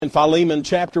In Philemon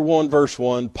chapter 1, verse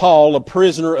 1, Paul, a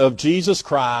prisoner of Jesus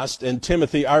Christ, and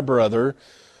Timothy, our brother,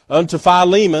 unto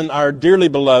Philemon, our dearly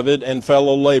beloved and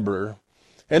fellow laborer,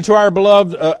 and to our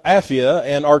beloved Apphia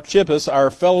and Archippus,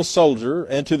 our fellow soldier,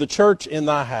 and to the church in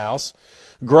thy house,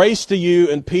 grace to you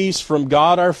and peace from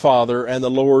God our Father and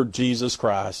the Lord Jesus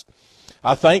Christ.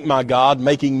 I thank my God,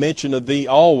 making mention of thee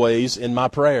always in my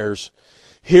prayers,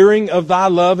 hearing of thy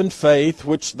love and faith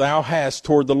which thou hast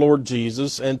toward the Lord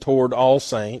Jesus and toward all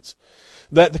saints,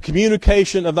 that the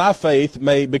communication of thy faith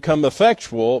may become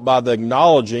effectual by the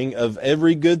acknowledging of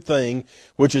every good thing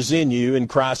which is in you in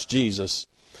Christ Jesus.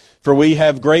 For we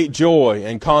have great joy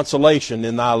and consolation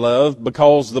in thy love,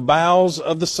 because the bowels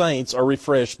of the saints are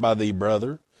refreshed by thee,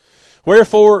 brother.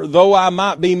 Wherefore, though I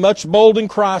might be much bold in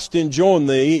Christ to enjoin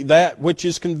thee that which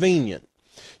is convenient,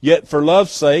 yet for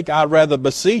love's sake I rather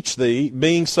beseech thee,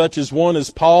 being such as one as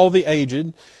Paul the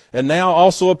aged, and now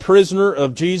also a prisoner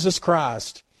of Jesus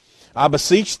Christ, I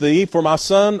beseech thee for my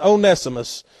son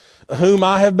Onesimus, whom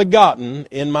I have begotten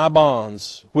in my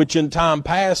bonds, which in time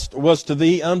past was to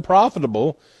thee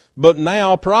unprofitable, but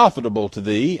now profitable to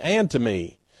thee and to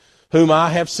me, whom I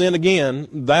have sent again.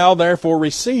 Thou therefore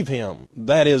receive him,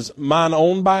 that is, mine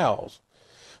own bowels,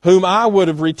 whom I would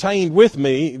have retained with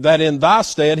me, that in thy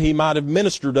stead he might have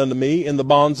ministered unto me in the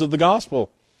bonds of the gospel.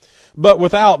 But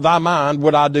without thy mind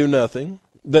would I do nothing,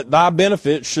 that thy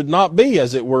benefit should not be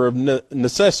as it were of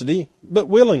necessity, but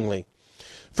willingly.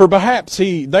 For perhaps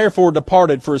he therefore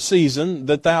departed for a season,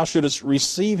 that thou shouldest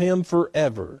receive him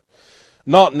forever.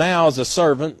 Not now as a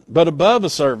servant, but above a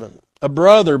servant, a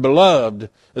brother beloved,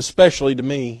 especially to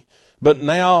me. But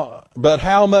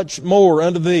how much more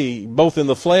unto thee, both in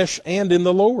the flesh and in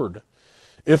the Lord?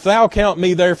 If thou count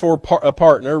me therefore a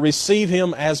partner, receive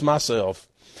him as myself.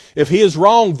 If he has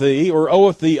wronged thee, or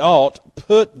oweth thee aught,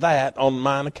 put that on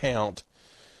mine account.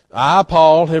 I,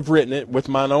 Paul, have written it with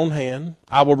mine own hand.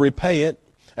 I will repay it,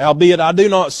 albeit I do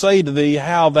not say to thee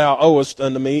how thou owest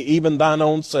unto me, even thine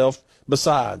own self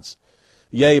besides.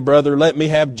 Yea, brother, let me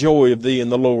have joy of thee in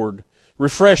the Lord.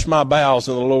 Refresh my bowels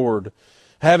in the Lord.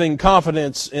 Having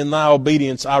confidence in thy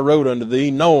obedience, I wrote unto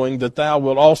thee, knowing that thou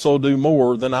wilt also do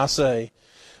more than I say.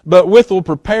 But withal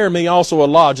prepare me also a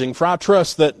lodging, for I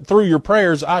trust that through your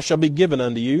prayers I shall be given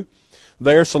unto you.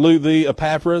 There salute thee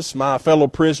Epaphras, my fellow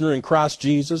prisoner in Christ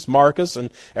Jesus, Marcus and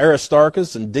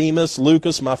Aristarchus and Demas,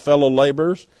 Lucas, my fellow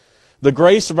laborers. The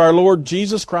grace of our Lord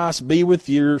Jesus Christ be with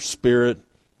your spirit.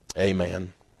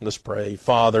 Amen. Let's pray.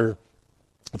 Father,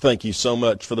 thank you so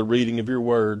much for the reading of your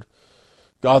word.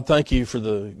 God, thank you for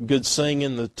the good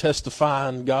singing, the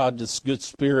testifying, God, this good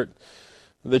spirit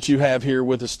that you have here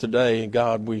with us today.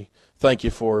 God, we thank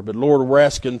you for it. But Lord, we're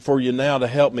asking for you now to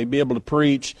help me be able to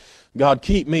preach. God,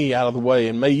 keep me out of the way,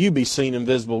 and may you be seen and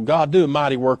visible. God, do a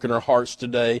mighty work in our hearts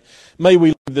today. May we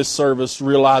leave this service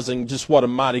realizing just what a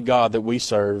mighty God that we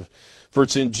serve. For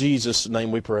it's in Jesus'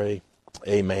 name we pray.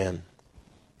 Amen.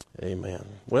 Amen.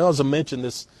 Well, as I mentioned,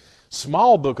 this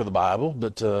small book of the Bible,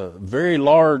 but very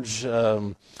large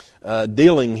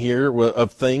dealing here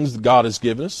of things that God has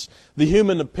given us. The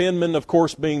human penman, of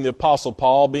course, being the Apostle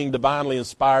Paul, being divinely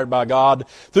inspired by God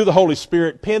through the Holy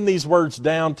Spirit, penned these words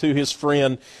down to his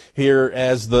friend here,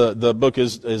 as the book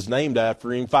is named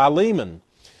after him, Philemon.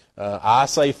 I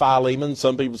say Philemon.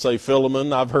 Some people say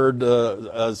Philemon. I've heard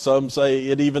some say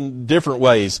it even different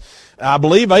ways. I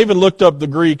believe I even looked up the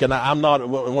Greek, and I'm not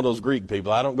one of those Greek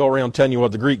people. I don't go around telling you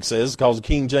what the Greek says, because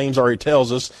King James already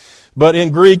tells us. But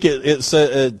in Greek, it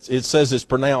says it's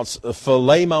pronounced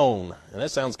Philemon, and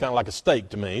that sounds kind of like a steak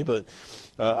to me. But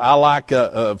I like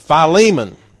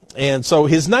Philemon, and so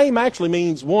his name actually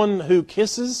means one who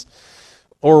kisses,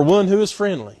 or one who is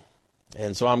friendly.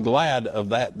 And so I'm glad of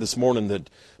that this morning, that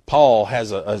Paul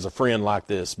has a friend like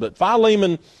this. But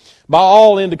Philemon, by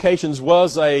all indications,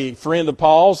 was a friend of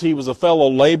Paul's. He was a fellow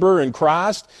laborer in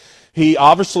Christ. He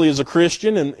obviously is a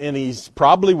Christian, and he's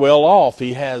probably well off.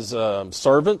 He has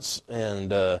servants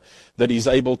and that he's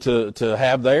able to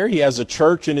have there. He has a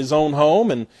church in his own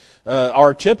home, and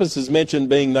Archippus is mentioned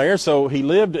being there. So he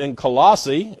lived in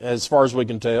Colossae, as far as we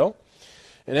can tell.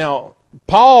 Now,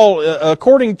 Paul,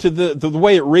 according to the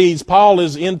way it reads, Paul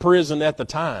is in prison at the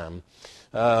time.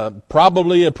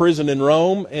 Probably a prison in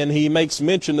Rome, and he makes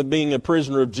mention of being a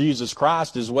prisoner of Jesus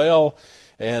Christ as well,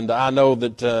 and I know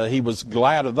that he was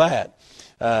glad of that.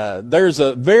 There's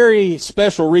a very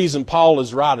special reason Paul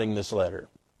is writing this letter,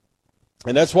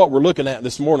 and that's what we're looking at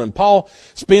this morning. Paul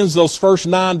spends those first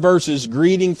 9 verses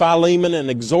greeting Philemon and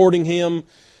exhorting him.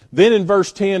 Then in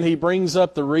verse 10, he brings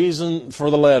up the reason for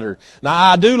the letter. Now,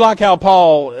 I do like how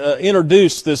Paul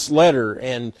introduced this letter,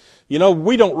 and you know,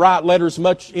 we don't write letters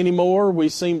much anymore. We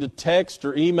seem to text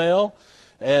or email.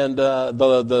 And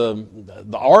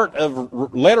the art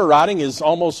of letter writing has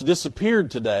almost disappeared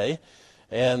today.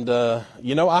 And,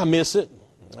 I miss it.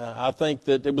 I think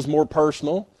that it was more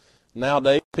personal.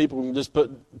 Nowadays, people can just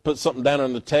put something down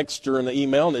in the text or in the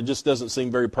email, and it just doesn't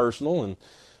seem very personal. And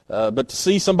but to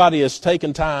see somebody has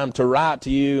taken time to write to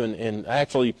you and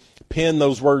actually pen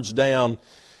those words down.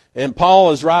 And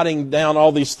Paul is writing down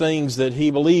all these things that he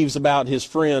believes about his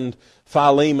friend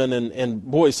Philemon. And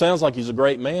boy, it sounds like he's a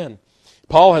great man.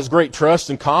 Paul has great trust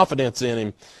and confidence in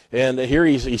him. And here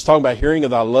he's talking about hearing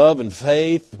of thy love and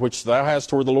faith, which thou hast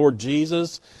toward the Lord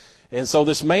Jesus. And so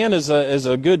this man is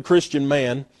a good Christian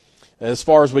man, as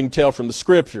far as we can tell from the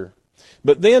Scripture.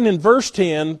 But then in verse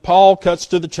 10, Paul cuts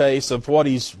to the chase of what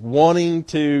he's wanting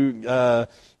to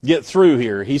get through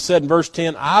here. He said in verse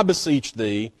 10, I beseech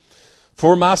thee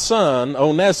for my son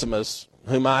Onesimus,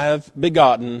 whom I have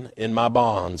begotten in my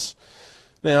bonds.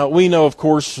 Now, we know, of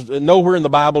course, nowhere in the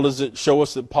Bible does it show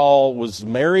us that Paul was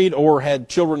married or had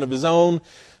children of his own,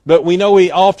 but we know he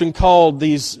often called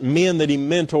these men that he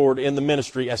mentored in the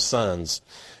ministry as sons.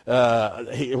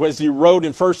 As he wrote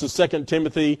in 1 and 2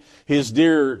 Timothy, his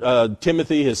dear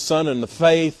Timothy, his son in the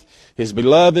faith, his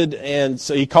beloved, and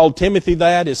so he called Timothy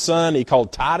that, his son. He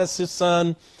called Titus his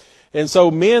son. And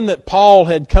so men that Paul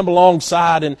had come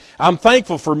alongside, and I'm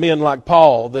thankful for men like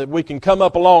Paul, that we can come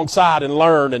up alongside and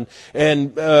learn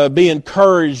and be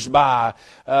encouraged by.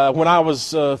 When I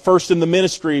was first in the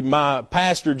ministry, my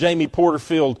pastor, Jamie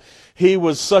Porterfield, he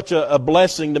was such a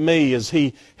blessing to me as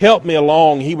he helped me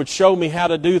along. He would show me how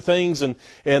to do things and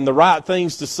the right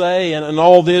things to say and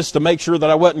all this to make sure that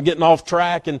I wasn't getting off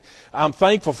track. And I'm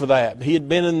thankful for that. He had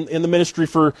been in the ministry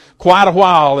for quite a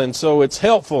while, and so it's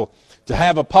helpful to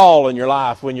have a Paul in your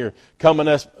life when you're coming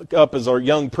up as a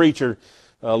young preacher.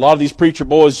 A lot of these preacher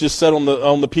boys just sit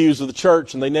on the pews of the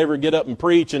church, and they never get up and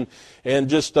preach, and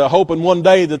just hoping one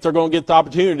day that they're going to get the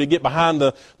opportunity to get behind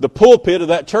the pulpit of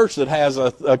that church that has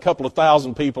a couple of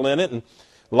thousand people in it, and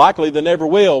likely they never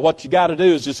will. What you got to do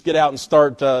is just get out and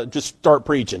start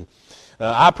preaching.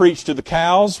 I preached to the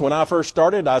cows when I first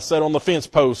started. I sat on the fence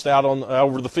post out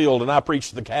over the field, and I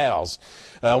preached to the cows.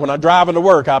 When I drive into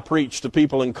work, I preach to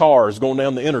people in cars going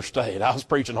down the interstate. I was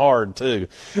preaching hard too.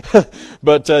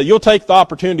 But you'll take the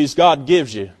opportunities God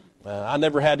gives you. I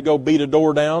never had to go beat a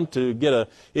door down to get an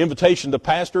invitation to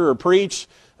pastor or preach.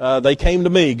 They came to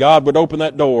me. God would open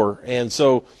that door. And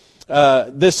so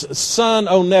this son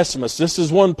Onesimus, this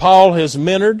is one Paul has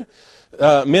mentored,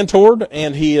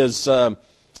 and he has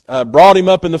brought him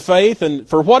up in the faith. And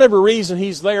for whatever reason,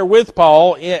 he's there with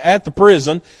Paul at the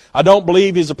prison. I don't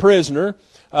believe he's a prisoner.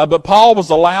 But Paul was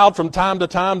allowed from time to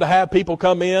time to have people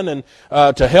come in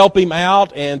and to help him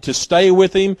out and to stay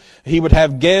with him. He would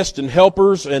have guests and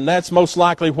helpers, and that's most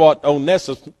likely what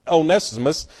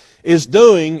Onesimus is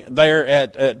doing there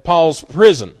at Paul's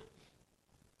prison.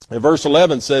 And verse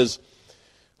 11 says,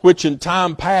 which in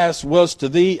time past was to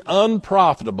thee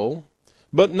unprofitable,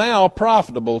 but now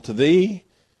profitable to thee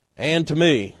and to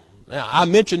me. Now, I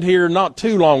mentioned here not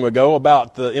too long ago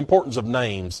about the importance of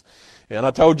names. And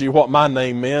I told you what my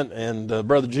name meant, and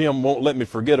Brother Jim won't let me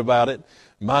forget about it.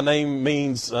 My name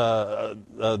means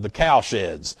the cow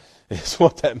sheds. Is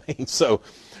what that means. So,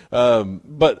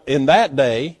 but in that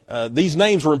day, these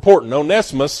names were important.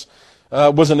 Onesimus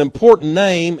was an important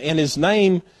name, and his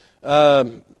name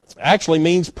actually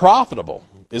means profitable,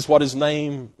 is what his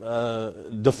name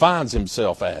defines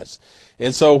himself as.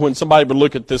 And so when somebody would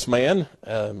look at this man,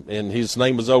 and his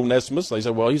name was Onesimus, they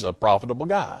said, well, he's a profitable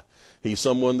guy. He's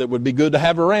someone that would be good to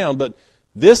have around. But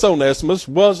this Onesimus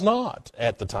was not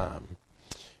at the time.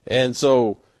 And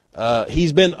so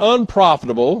he's been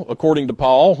unprofitable, according to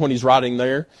Paul, when he's writing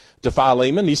there to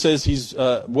Philemon. He says he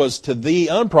was to thee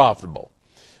unprofitable,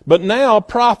 but now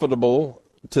profitable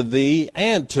to thee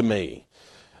and to me.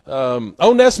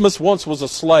 Onesimus once was a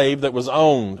slave that was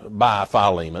owned by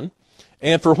Philemon.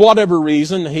 And for whatever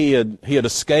reason, he had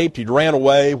escaped, he'd ran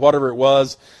away, whatever it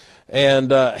was.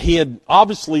 And he had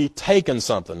obviously taken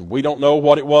something. We don't know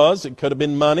what it was. It could have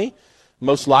been money.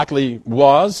 Most likely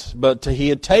was. But he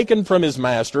had taken from his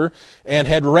master and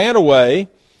had ran away.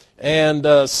 And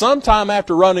sometime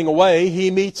after running away,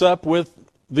 he meets up with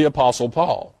the Apostle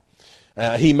Paul.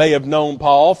 He may have known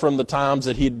Paul from the times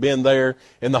that he'd been there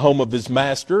in the home of his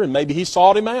master, and maybe he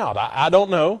sought him out. I don't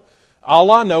know.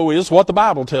 All I know is what the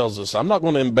Bible tells us. I'm not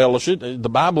going to embellish it. The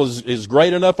Bible is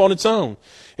great enough on its own.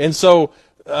 And so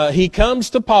he comes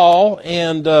to Paul,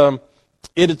 and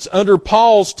it's under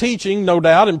Paul's teaching, no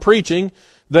doubt, and preaching,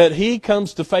 that he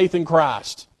comes to faith in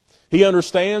Christ. He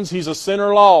understands he's a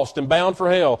sinner lost and bound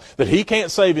for hell, that he can't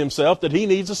save himself, that he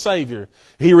needs a Savior.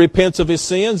 He repents of his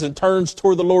sins and turns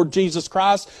toward the Lord Jesus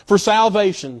Christ for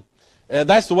salvation.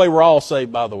 That's the way we're all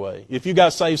saved, by the way. If you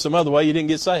got saved some other way, you didn't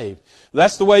get saved.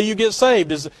 That's the way you get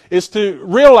saved, is to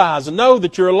realize and know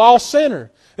that you're a lost sinner.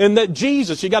 And that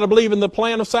Jesus, you got to believe in the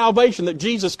plan of salvation, that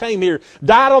Jesus came here,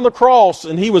 died on the cross,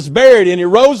 and He was buried, and He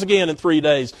rose again in 3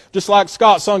 days. Just like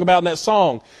Scott sung about in that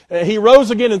song. He rose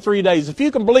again in 3 days. If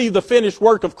you can believe the finished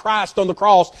work of Christ on the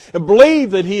cross, and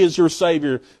believe that He is your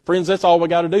Savior, friends, that's all we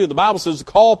got to do. The Bible says,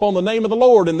 call upon the name of the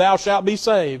Lord, and thou shalt be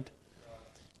saved.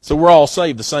 So we're all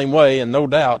saved the same way, and no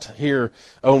doubt here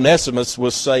Onesimus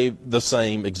was saved the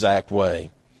same exact way.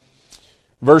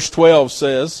 Verse 12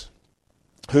 says,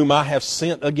 whom I have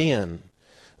sent again.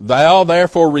 Thou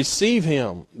therefore receive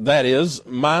him, that is,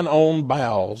 mine own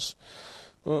bowels.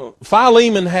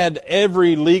 Philemon had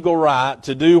every legal right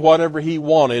to do whatever he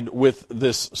wanted with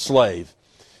this slave.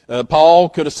 Paul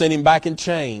could have sent him back in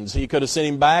chains. He could have sent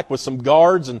him back with some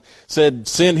guards and said,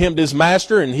 send him to his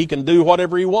master, and he can do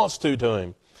whatever he wants to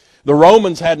him. The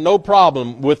Romans had no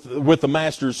problem with the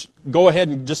masters. Go ahead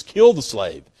and just kill the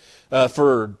slave.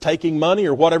 For taking money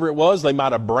or whatever it was. They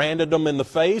might have branded them in the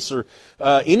face or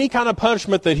any kind of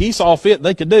punishment that he saw fit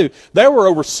they could do. There were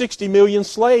over 60 million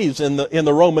slaves in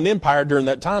the Roman Empire during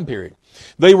that time period.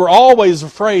 They were always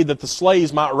afraid that the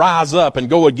slaves might rise up and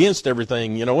go against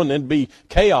everything, and it'd be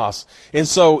chaos. And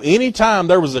so anytime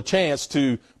there was a chance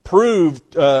to prove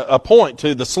a point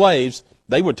to the slaves,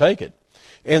 they would take it.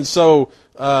 And so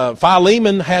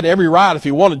Philemon had every right, if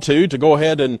he wanted to go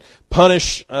ahead and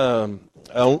punish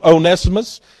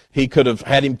Onesimus. He could have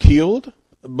had him killed,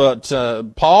 but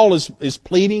Paul is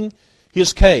pleading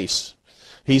his case.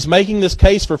 He's making this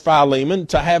case for Philemon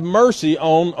to have mercy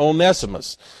on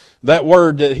Onesimus. That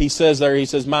word that he says there, he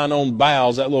says, mine own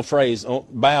bowels, that little phrase,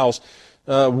 bowels,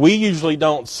 we usually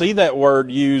don't see that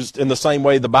word used in the same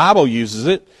way the Bible uses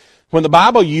it. When the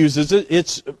Bible uses it,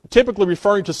 it's typically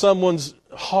referring to someone's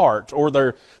heart or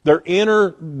their inner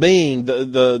being,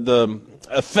 the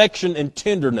affection and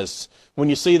tenderness when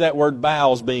you see that word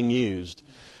bowels being used.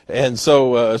 And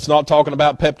so it's not talking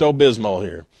about Pepto-Bismol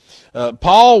here.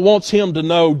 Paul wants him to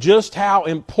know just how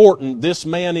important this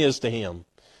man is to him.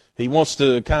 He wants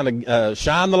to kind of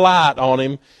shine the light on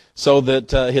him so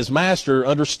that his master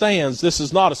understands this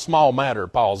is not a small matter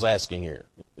Paul's asking here.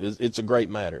 It's a great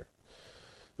matter.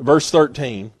 Verse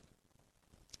 13,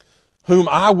 whom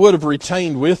I would have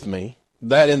retained with me,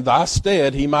 that in thy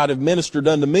stead he might have ministered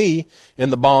unto me in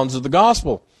the bonds of the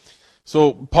gospel.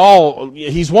 So Paul,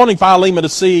 he's wanting Philemon to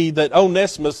see that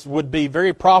Onesimus would be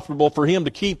very profitable for him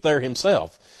to keep there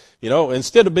himself.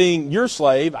 Instead of being your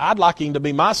slave, I'd like him to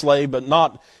be my slave, but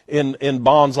not in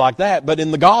bonds like that, but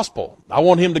in the gospel. I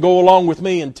want him to go along with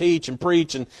me and teach and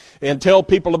preach and tell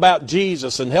people about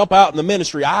Jesus and help out in the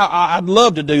ministry. I'd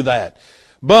love to do that.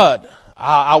 But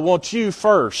I want you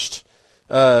first.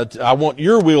 I want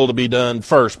your will to be done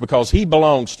first because he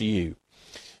belongs to you.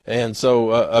 And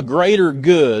so a greater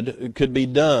good could be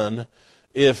done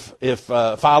if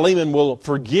Philemon will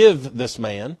forgive this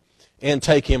man and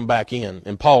take him back in.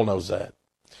 And Paul knows that.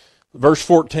 Verse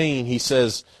 14, he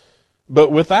says,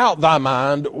 but without thy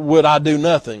mind would I do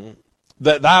nothing,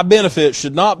 that thy benefit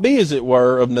should not be, as it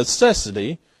were, of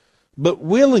necessity, but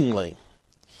willingly.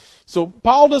 So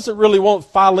Paul doesn't really want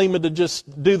Philemon to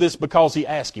just do this because he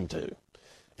asked him to.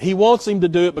 He wants him to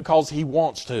do it because he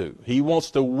wants to. He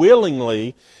wants to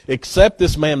willingly accept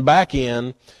this man back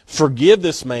in, forgive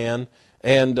this man,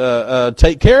 and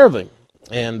take care of him.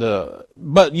 And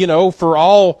but for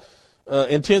all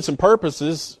intents and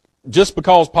purposes, just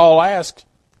because Paul asked,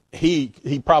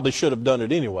 he probably should have done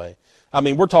it anyway. I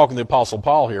mean, we're talking the Apostle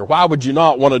Paul here. Why would you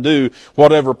not want to do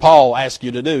whatever Paul asked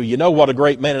you to do? You know what a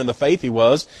great man in the faith he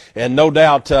was, and no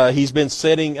doubt he's been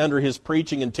sitting under his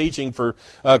preaching and teaching for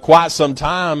quite some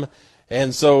time.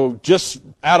 And so, just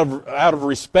out of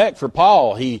respect for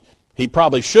Paul, he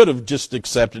probably should have just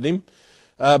accepted him.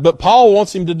 But Paul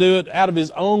wants him to do it out of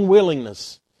his own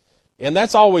willingness, and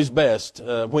that's always best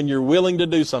when you're willing to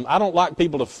do something. I don't like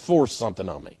people to force something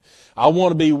on me. I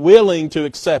want to be willing to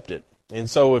accept it. And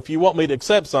so if you want me to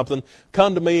accept something,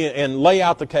 come to me and lay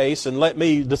out the case and let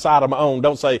me decide on my own.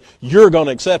 Don't say, you're going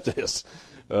to accept this.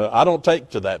 I don't take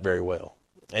to that very well.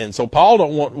 And so Paul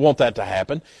don't want that to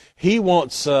happen. He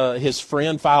wants his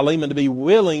friend Philemon to be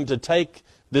willing to take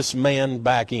this man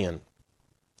back in.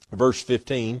 Verse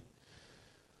 15,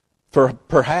 for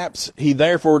perhaps he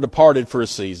therefore departed for a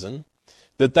season,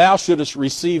 that thou shouldest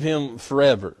receive him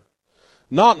forever,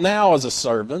 not now as a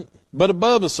servant, but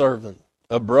above a servant,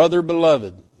 a brother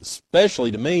beloved,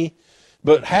 especially to me,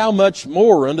 but how much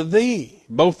more unto thee,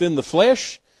 both in the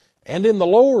flesh and in the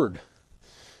Lord.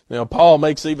 Now, Paul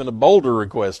makes even a bolder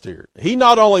request here. He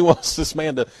not only wants this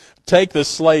man to take this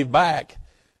slave back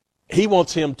He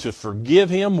wants him to forgive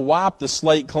him, wipe the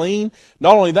slate clean.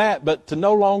 Not only that, but to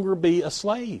no longer be a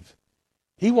slave.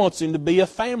 He wants him to be a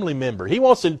family member. He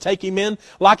wants him to take him in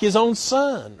like his own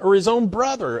son or his own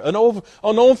brother, an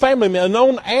own family member, an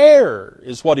own heir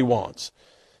is what he wants.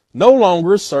 No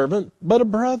longer a servant, but a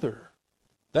brother.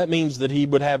 That means that he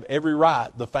would have every right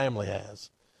the family has.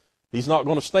 He's not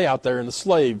going to stay out there in the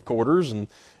slave quarters and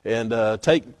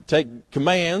take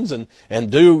commands and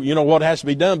do, what has to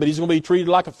be done, but he's going to be treated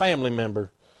like a family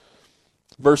member.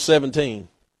 Verse 17,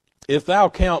 if thou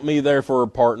count me therefore a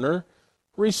partner,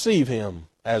 receive him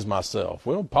as myself.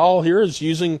 Well, Paul here is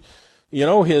using,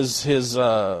 his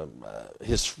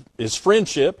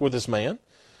friendship with this man,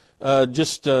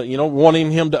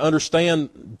 wanting him to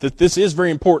understand that this is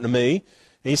very important to me.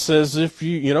 He says, if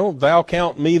thou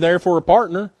count me therefore a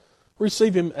partner,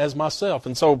 receive him as myself.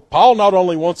 And so Paul not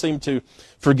only wants him to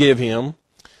forgive him,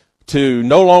 to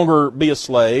no longer be a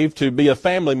slave, to be a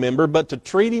family member, but to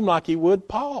treat him like he would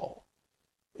Paul.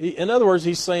 In other words,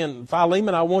 he's saying,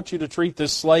 Philemon, I want you to treat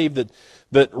this slave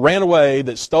that ran away,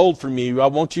 that stole from you, I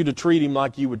want you to treat him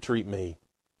like you would treat me.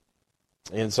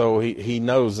 And so he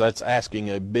knows that's asking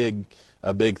a big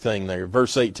thing there.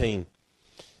 Verse 18,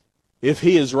 if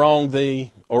he has wronged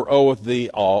thee or oweth thee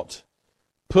aught,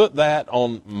 put that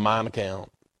on mine account.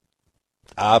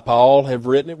 I, Paul, have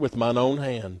written it with mine own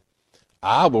hand.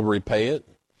 I will repay it.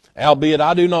 Albeit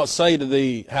I do not say to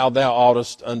thee how thou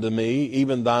oughtest unto me,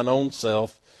 even thine own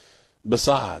self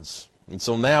besides. And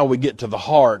so now we get to the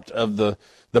heart of the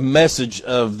message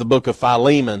of the book of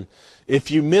Philemon.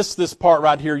 If you miss this part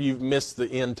right here, you've missed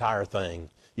the entire thing.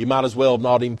 You might as well have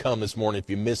not even come this morning if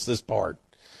you miss this part.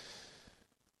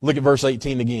 Look at verse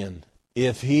 18 again.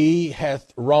 If he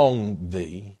hath wronged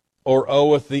thee, or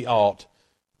oweth thee aught,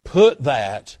 put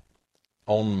that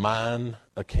on mine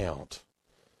account.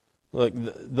 Look,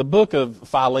 the book of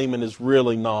Philemon is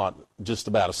really not just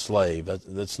about a slave.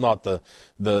 That's not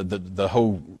the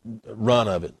whole run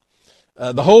of it.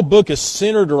 The whole book is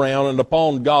centered around and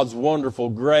upon God's wonderful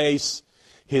grace,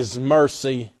 His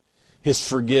mercy, His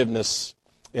forgiveness,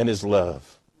 and His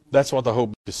love. That's what the whole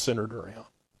book is centered around.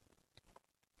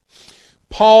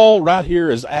 Paul right here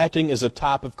is acting as a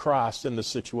type of Christ in this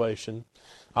situation.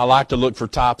 I like to look for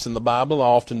types in the Bible. I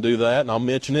often do that, and I'll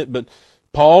mention it, but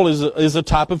Paul is a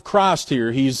type of Christ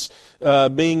here. He's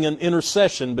being an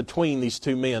intercession between these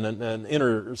two men, an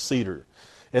interceder.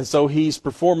 And so he's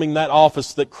performing that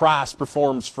office that Christ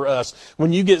performs for us.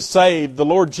 When you get saved, the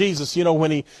Lord Jesus,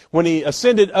 when he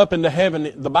ascended up into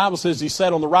heaven, the Bible says he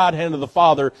sat on the right hand of the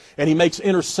Father and he makes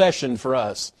intercession for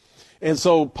us. And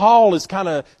so Paul is kind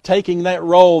of taking that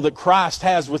role that Christ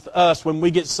has with us when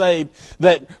we get saved,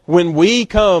 that when we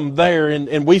come there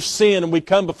and we've sinned and we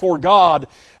come before God,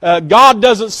 God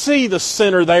doesn't see the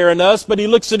sinner there in us, but He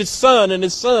looks at His Son, and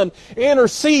His Son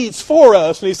intercedes for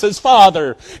us. And He says,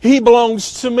 Father, he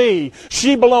belongs to me.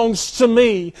 She belongs to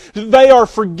me. They are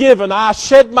forgiven. I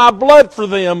shed my blood for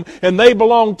them, and they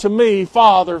belong to me.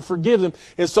 Father, forgive them.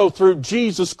 And so through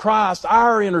Jesus Christ,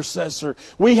 our intercessor,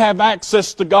 we have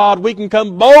access to God. We can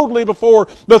come boldly before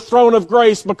the throne of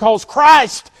grace because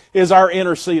Christ is our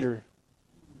interceder.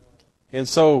 And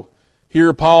so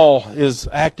here Paul is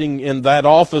acting in that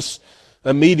office,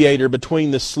 a mediator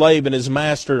between the slave and his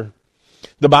master.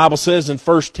 The Bible says in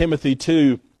 1 Timothy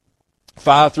 2,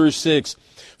 5 through 6,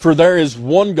 for there is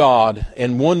one God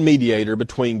and one mediator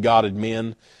between God and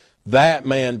men, that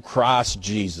man Christ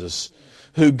Jesus,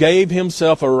 who gave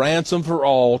himself a ransom for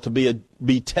all to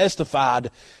be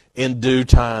testified in due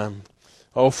time.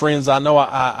 Oh, friends, I know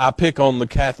I pick on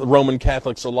the Roman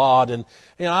Catholics a lot, and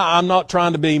I'm not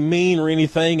trying to be mean or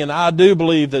anything, and I do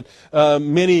believe that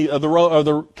many of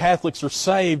the Catholics are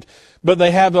saved, but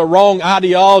they have a wrong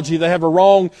ideology. They have a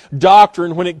wrong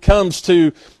doctrine when it comes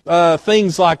to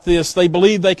things like this. They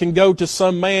believe they can go to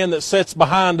some man that sits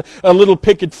behind a little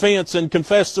picket fence and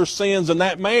confess their sins, and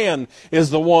that man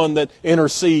is the one that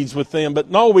intercedes with them. But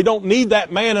no, we don't need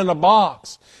that man in a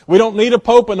box. We don't need a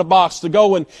pope in a box to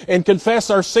go and confess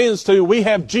our sins to. We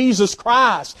have Jesus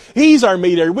Christ. He's our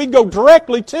mediator. We go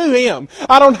directly to Him.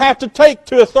 I don't have to take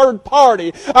to a third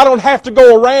party. I don't have to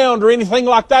go around or anything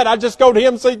like that. I just go to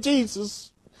Him and say,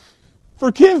 Jesus,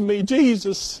 forgive me,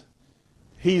 Jesus.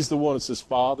 He's the one that says,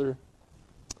 Father,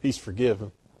 He's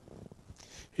forgiven.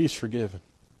 He's forgiven.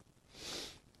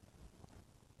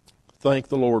 Thank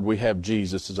the Lord we have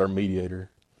Jesus as our mediator.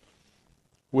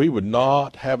 We would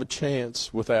not have a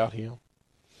chance without Him.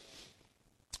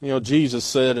 Jesus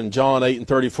said in John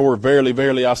 8:34, verily,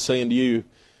 verily, I say unto you,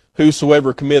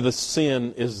 whosoever committeth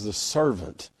sin is the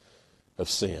servant of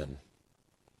sin.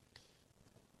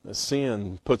 The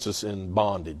sin puts us in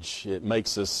bondage. It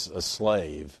makes us a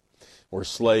slave. We're a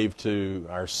slave to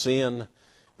our sin,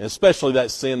 and especially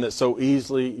that sin that so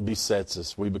easily besets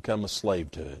us. We become a slave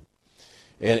to it.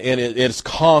 And it's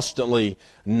constantly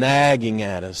nagging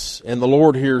at us. And the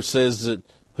Lord here says that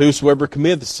whosoever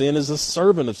committeth sin is a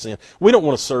servant of sin. We don't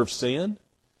want to serve sin.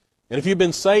 And if you've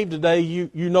been saved today, you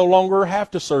no longer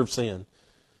have to serve sin.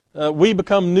 We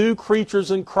become new creatures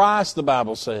in Christ, the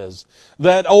Bible says.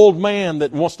 That old man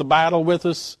that wants to battle with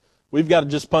us, we've got to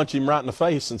just punch him right in the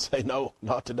face and say, no,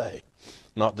 not today.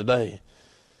 Not today.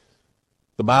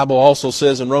 The Bible also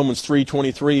says in Romans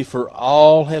 3:23, for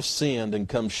all have sinned and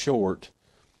come short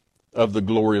of the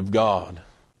glory of God.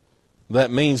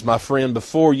 That means, my friend,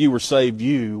 before you were saved,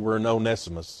 you were an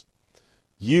Onesimus.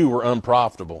 You were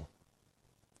unprofitable.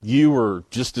 You were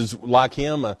just as like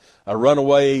him, a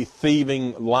runaway,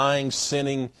 thieving, lying,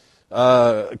 sinning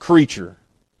creature.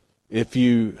 If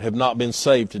you have not been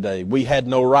saved today, we had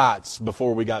no rights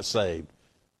before we got saved.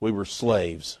 We were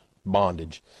slaves,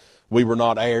 bondage. We were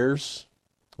not heirs.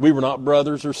 We were not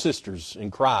brothers or sisters in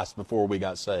Christ before we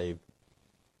got saved.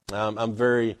 I'm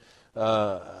very,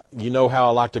 you know how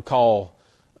I like to call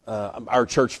our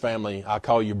church family, I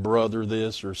call you brother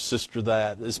this or sister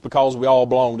that. It's because we all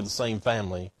belong to the same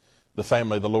family, the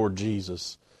family of the Lord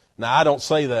Jesus. Now, I don't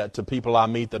say that to people I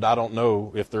meet that I don't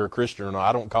know if they're a Christian or not.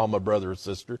 I don't call them a brother or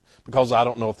sister because I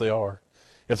don't know if they are.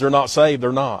 If they're not saved,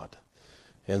 they're not.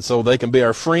 And so they can be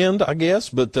our friend, I guess,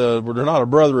 but they're not a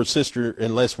brother or sister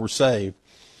unless we're saved.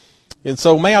 And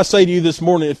so may I say to you this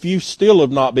morning, if you still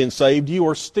have not been saved, you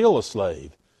are still a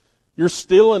slave. You're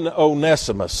still an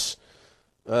Onesimus.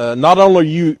 Not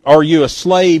only are you a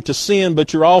slave to sin,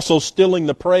 but you're also stealing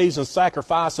the praise and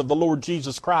sacrifice of the Lord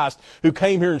Jesus Christ, who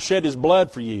came here and shed his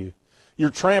blood for you. You're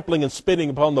trampling and spitting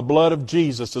upon the blood of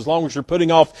Jesus. As long as you're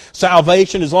putting off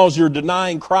salvation, as long as you're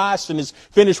denying Christ and his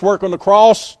finished work on the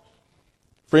cross,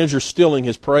 friends, you're stealing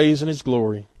his praise and his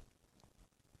glory.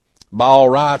 By all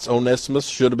rights, Onesimus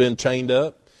should have been chained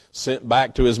up, sent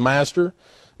back to his master,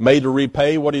 made to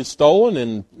repay what he'd stolen,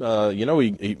 and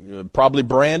he probably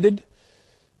branded.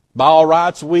 By all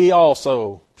rights, we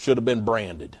also should have been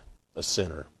branded a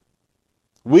sinner.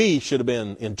 We should have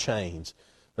been in chains.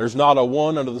 There's not a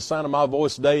one under the sound of my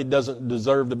voice today that doesn't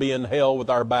deserve to be in hell with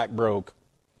our back broke.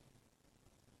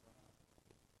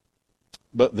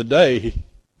 But the day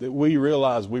that we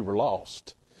realized we were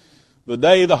lost, the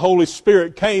day the Holy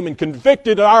Spirit came and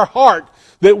convicted our heart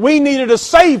that we needed a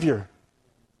Savior,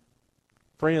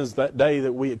 friends, that day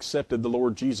that we accepted the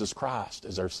Lord Jesus Christ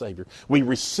as our Savior, we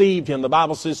received him. The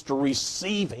Bible says to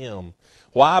receive him.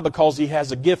 Why? Because he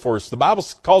has a gift for us. The Bible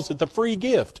calls it the free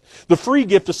gift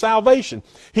of salvation.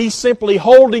 He's simply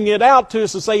holding it out to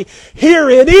us to say, here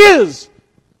it is.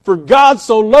 For God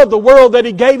so loved the world that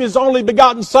he gave his only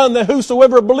begotten Son, that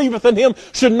whosoever believeth in him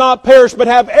should not perish but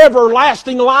have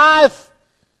everlasting life.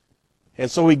 And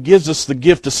so he gives us the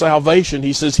gift of salvation.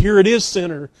 He says, here it is,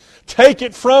 sinner. Take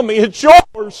it from me. It's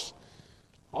yours.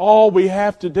 All we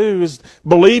have to do is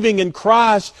believing in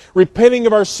Christ, repenting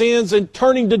of our sins, and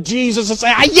turning to Jesus and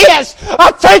say, yes,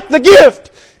 I take the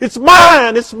gift. It's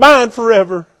mine. It's mine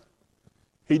forever.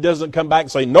 He doesn't come back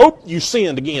and say, nope, you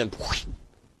sinned again. It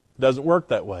doesn't work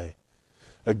that way.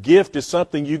 A gift is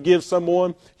something you give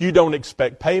someone. You don't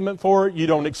expect payment for it. You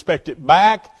don't expect it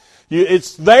back.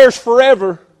 It's theirs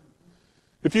forever.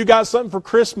 If you got something for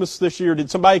Christmas this year,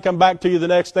 did somebody come back to you the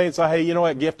next day and say, hey, you know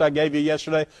that gift I gave you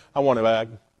yesterday? I want it back.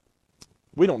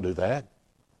 We don't do that.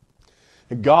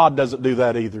 And God doesn't do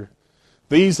that either.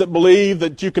 These that believe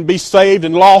that you can be saved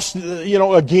and lost,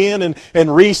 again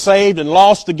and re-saved and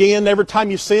lost again every time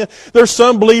you sin. There's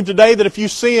some believe today that if you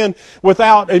sin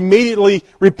without immediately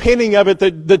repenting of it,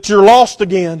 that you're lost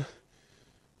again.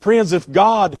 Friends, if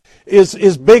God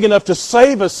is big enough to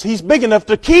save us, he's big enough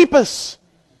to keep us.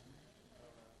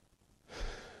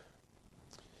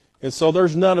 And so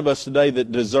there's none of us today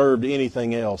that deserved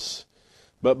anything else.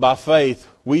 But by faith,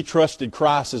 we trusted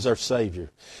Christ as our Savior.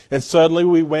 And suddenly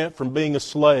we went from being a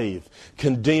slave,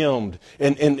 condemned,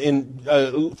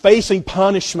 and facing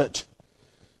punishment.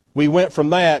 We went from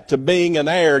that to being an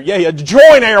heir, a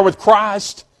joint heir with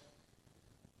Christ.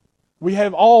 We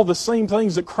have all the same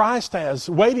things that Christ has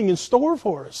waiting in store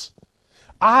for us.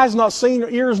 Eyes not seen,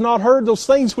 ears not heard, those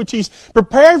things which he's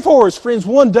prepared for us. Friends,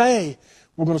 one day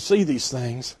we're going to see these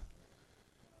things.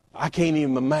 I can't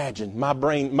even imagine. My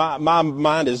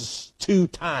mind is too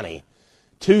tiny,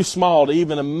 too small to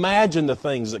even imagine the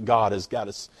things that God has got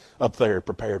us up there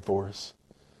prepared for us.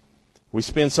 We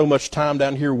spend so much time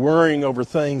down here worrying over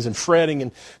things and fretting,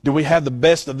 and do we have the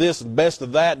best of this and best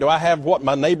of that? Do I have what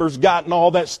my neighbor's got and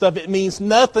all that stuff? It means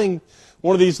nothing.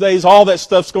 One of these days, all that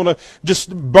stuff's going to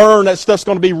just burn. That stuff's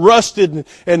going to be rusted,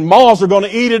 and moths are going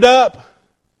to eat it up.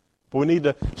 But we need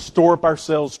to store up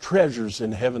ourselves treasures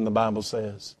in heaven, the Bible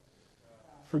says.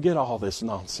 Forget all this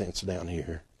nonsense down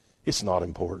here. It's not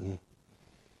important.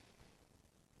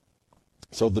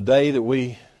 So the day that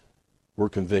we were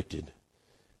convicted,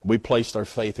 we placed our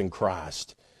faith in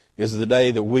Christ, is the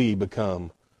day that we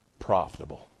become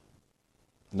profitable.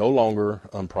 No longer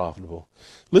unprofitable.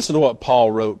 Listen to what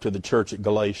Paul wrote to the church at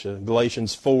Galatia.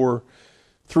 Galatians 4,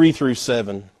 3 through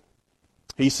 7.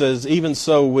 He says, even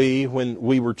so we, when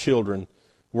we were children,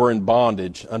 were in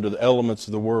bondage under the elements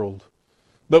of the world.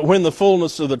 But when the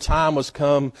fullness of the time was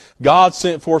come, God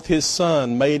sent forth His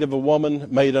Son, made of a woman,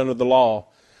 made under the law,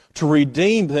 to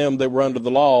redeem them that were under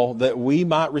the law, that we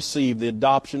might receive the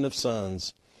adoption of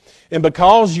sons. And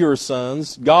because you are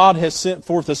sons, God has sent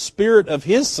forth the Spirit of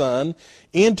His Son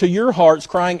into your hearts,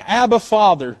 crying, Abba,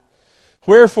 Father.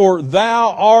 Wherefore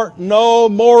thou art no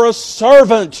more a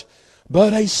servant,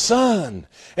 but a son.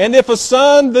 And if a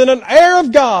son, then an heir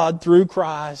of God through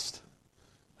Christ.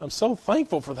 I'm so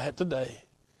thankful for that today.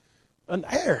 An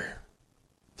heir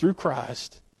through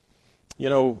Christ. You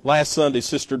know, last Sunday,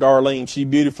 Sister Darlene, she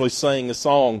beautifully sang a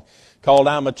song called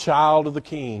I'm a Child of the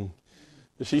King.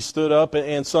 She stood up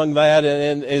and sung that,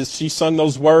 and as she sung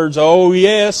those words, oh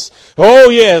yes,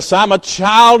 I'm a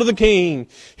child of the King.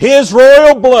 His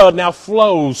royal blood now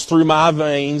flows through my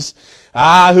veins.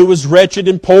 I, who was wretched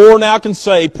and poor, now can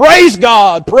say, praise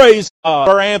God, praise God.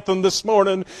 Our anthem this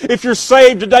morning, if you're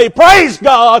saved today, praise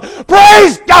God,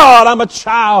 I'm a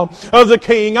child of the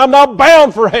King. I'm not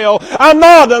bound for hell. I'm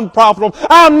not unprofitable.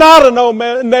 I'm not an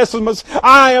Onesimus.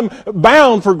 I am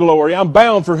bound for glory. I'm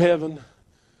bound for heaven.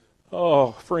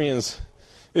 Oh, friends,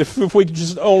 if we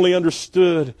just only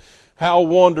understood how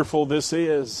wonderful this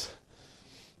is.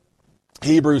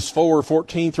 Hebrews 4,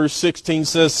 14 through 16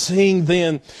 says, seeing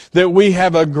then that we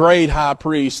have a great high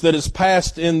priest that is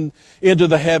passed into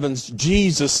the heavens,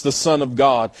 Jesus, the Son of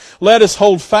God, let us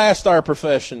hold fast our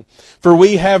profession. For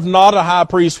we have not a high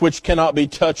priest which cannot be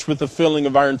touched with the feeling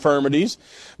of our infirmities,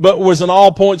 but was in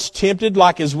all points tempted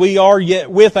like as we are,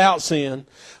 yet without sin.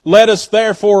 Let us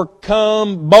therefore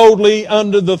come boldly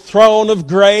under the throne of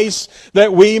grace,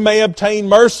 that we may obtain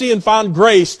mercy and find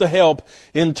grace to help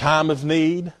in time of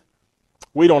need.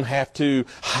 We don't have to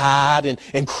hide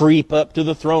and creep up to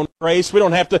the throne of grace. We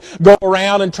don't have to go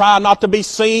around and try not to be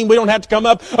seen. We don't have to come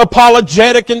up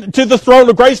apologetic to the throne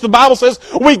of grace. The Bible says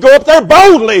we go up there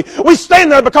boldly. We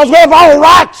stand there because we have all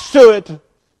rights to it.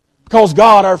 Because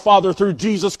God our Father, through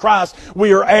Jesus Christ,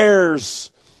 we are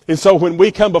heirs. And so when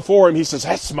we come before Him, He says,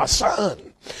 that's my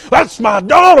son. That's my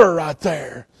daughter right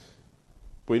there.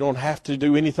 We don't have to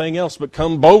do anything else but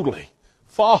come boldly.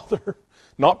 Father,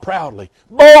 not proudly,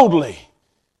 boldly.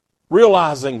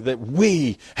 Realizing that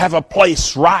we have a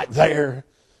place right there.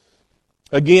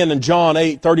 Again, in John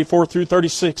 8, 34 through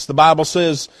 36, the Bible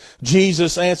says,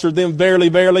 Jesus answered them, verily,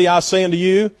 verily, I say unto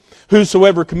you,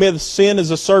 whosoever committeth sin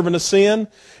is a servant of sin,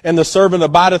 and the servant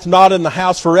abideth not in the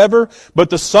house forever, but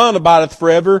the Son abideth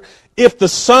forever. If the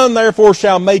Son therefore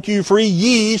shall make you free,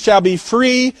 ye shall be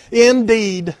free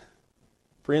indeed.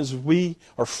 Friends, we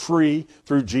are free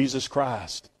through Jesus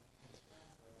Christ.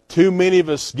 Too many of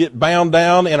us get bound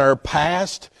down in our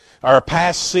past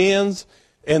sins,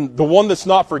 and the one that's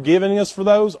not forgiving us for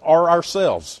those are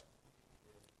ourselves.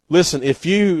 Listen,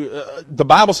 the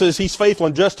Bible says He's faithful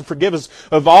and just to forgive us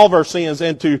of all of our sins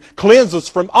and to cleanse us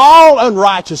from all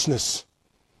unrighteousness.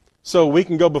 So we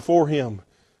can go before Him.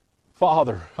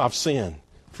 Father, I've sinned,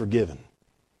 forgiven.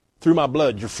 Through my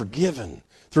blood, you're forgiven.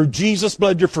 Through Jesus'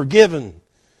 blood, you're forgiven.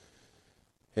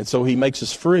 And so He makes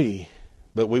us free.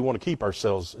 But we want to keep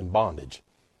ourselves in bondage.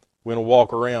 We want to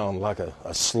walk around like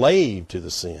a slave to the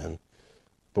sin.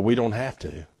 But we don't have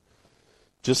to.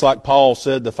 Just like Paul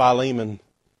said to Philemon,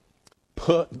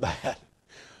 put that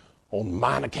on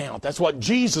mine account. That's what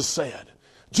Jesus said.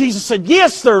 Jesus said,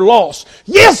 yes, they're lost.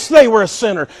 Yes, they were a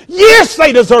sinner. Yes,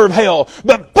 they deserve hell.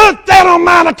 But put that on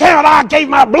mine account. I gave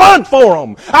my blood for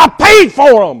them. I paid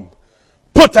for them.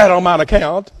 Put that on mine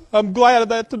account. I'm glad of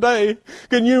that today.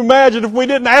 Can you imagine if we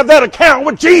didn't have that account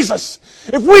with Jesus?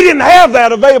 If we didn't have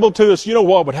that available to us, you know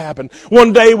what would happen?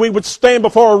 One day we would stand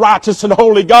before a righteous and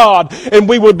holy God, and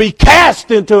we would be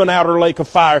cast into an outer lake of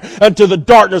fire, into the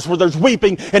darkness where there's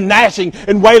weeping and gnashing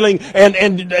and wailing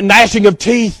and gnashing of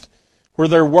teeth, where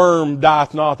their worm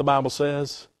dieth not, the Bible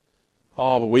says.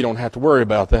 Oh, but we don't have to worry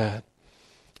about that.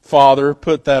 Father,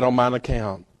 put that on mine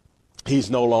account. He's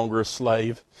no longer a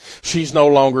slave. She's no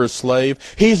longer a slave.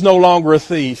 He's no longer a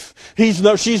thief.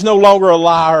 She's no longer a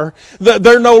liar.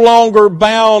 They're no longer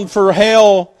bound for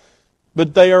hell,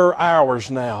 but they are ours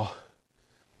now.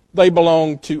 They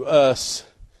belong to us.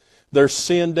 Their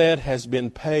sin debt has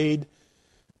been paid.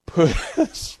 Put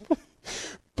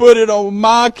Put it on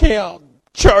my account.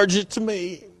 Charge it to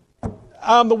me.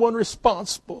 I'm the one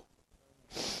responsible.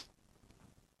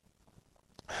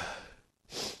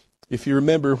 If you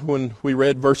remember when we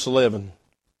read verse 11,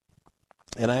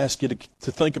 and I asked you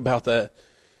to think about that,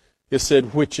 it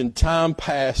said, which in time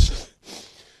past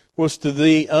was to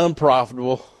thee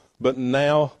unprofitable, but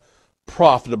now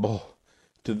profitable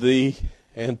to thee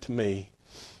and to me.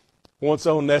 Once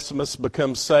Onesimus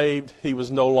becomes saved, he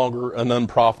was no longer an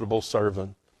unprofitable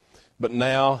servant. But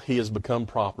now he has become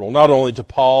profitable, not only to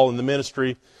Paul in the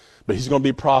ministry, but he's going to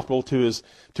be profitable to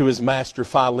his master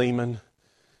Philemon.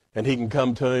 And he can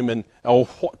come to him and,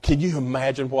 can you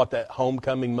imagine what that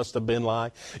homecoming must have been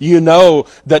like? You know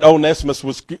that Onesimus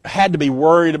had to be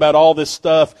worried about all this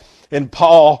stuff. And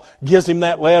Paul gives him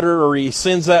that letter, or he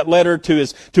sends that letter to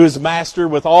his master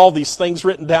with all these things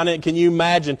written down in it. Can you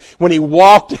imagine when he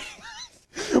walked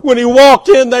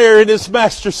in there and his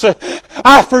master said,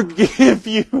 I forgive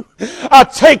you. I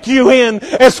take you in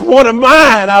as one of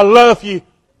mine. I love you.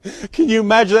 Can you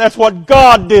imagine? That's what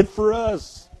God did for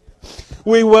us.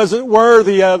 We wasn't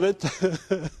worthy of it.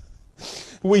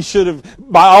 We should have,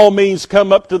 by all means,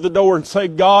 come up to the door and say,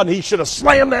 God, he should have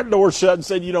slammed that door shut and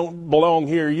said, you don't belong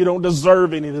here. You don't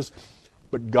deserve any of this.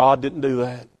 But God didn't do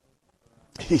that.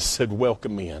 He said,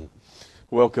 welcome in.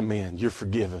 Welcome in. You're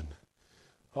forgiven.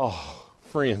 Oh,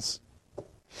 friends,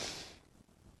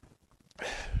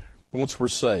 once we're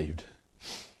saved,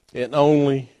 and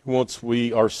only once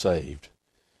we are saved,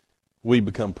 we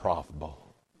become profitable.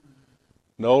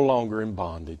 No longer in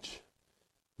bondage,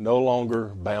 no longer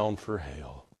bound for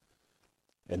hell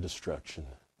and destruction.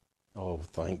 Oh,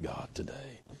 thank God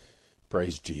today.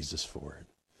 Praise Jesus for it.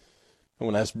 I'm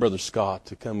going to ask Brother Scott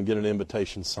to come and get an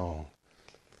invitation song.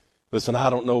 Listen, I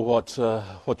don't know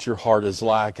what your heart is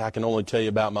like. I can only tell you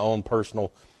about my own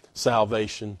personal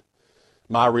salvation,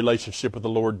 my relationship with the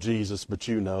Lord Jesus, but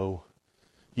you know.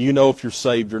 You know if you're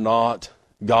saved or not.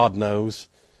 God knows.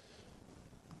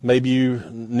 Maybe you're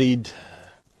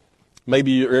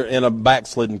in a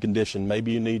backslidden condition.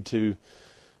 Maybe you need to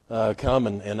come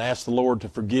and ask the Lord to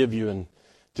forgive you and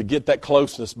to get that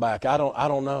closeness back. I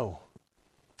don't know.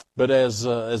 But as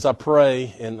I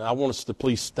pray, and I want us to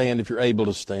please stand if you're able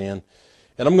to stand.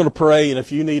 And I'm going to pray, and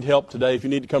if you need help today, if you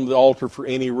need to come to the altar for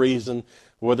any reason,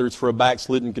 whether it's for a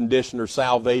backslidden condition or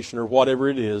salvation or whatever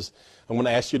it is, I'm going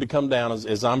to ask you to come down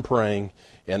as I'm praying,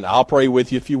 and I'll pray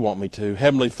with you if you want me to.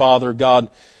 Heavenly Father, God,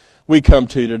 we come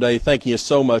to you today thanking you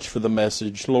so much for the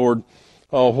message. Lord,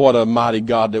 oh, what a mighty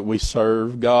God that we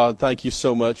serve. God, thank you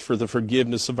so much for the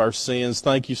forgiveness of our sins.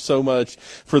 Thank you so much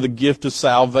for the gift of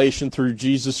salvation through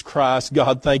Jesus Christ.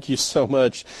 God, thank you so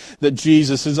much that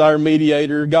Jesus is our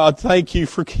mediator. God, thank you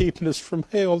for keeping us from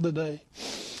hell today.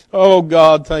 Oh,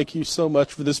 God, thank you so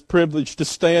much for this privilege to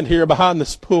stand here behind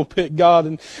this pulpit, God,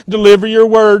 and deliver your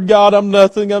word. God, I'm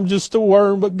nothing. I'm just a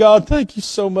worm. But, God, thank you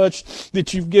so much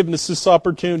that you've given us this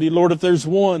opportunity. Lord, if there's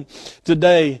one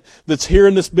today that's here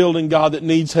in this building, God, that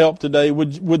needs help today,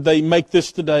 would they make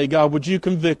this today? God, would you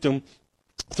convict them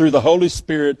through the Holy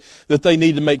Spirit that they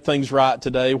need to make things right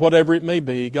today, whatever it may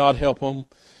be? God, help them.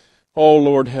 Oh,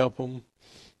 Lord, help them.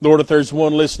 Lord, if there's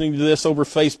one listening to this over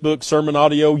Facebook, sermon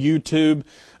audio, YouTube,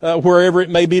 wherever it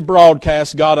may be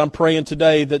broadcast, God, I'm praying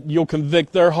today that you'll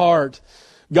convict their heart.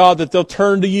 God, that they'll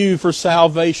turn to you for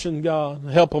salvation, God.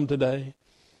 Help them today.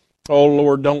 Oh,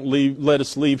 Lord, don't let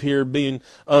us leave here being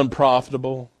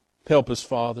unprofitable. Help us,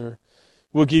 Father.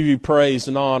 We'll give you praise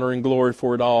and honor and glory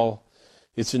for it all.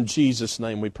 It's in Jesus'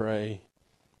 name we pray.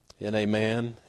 And amen.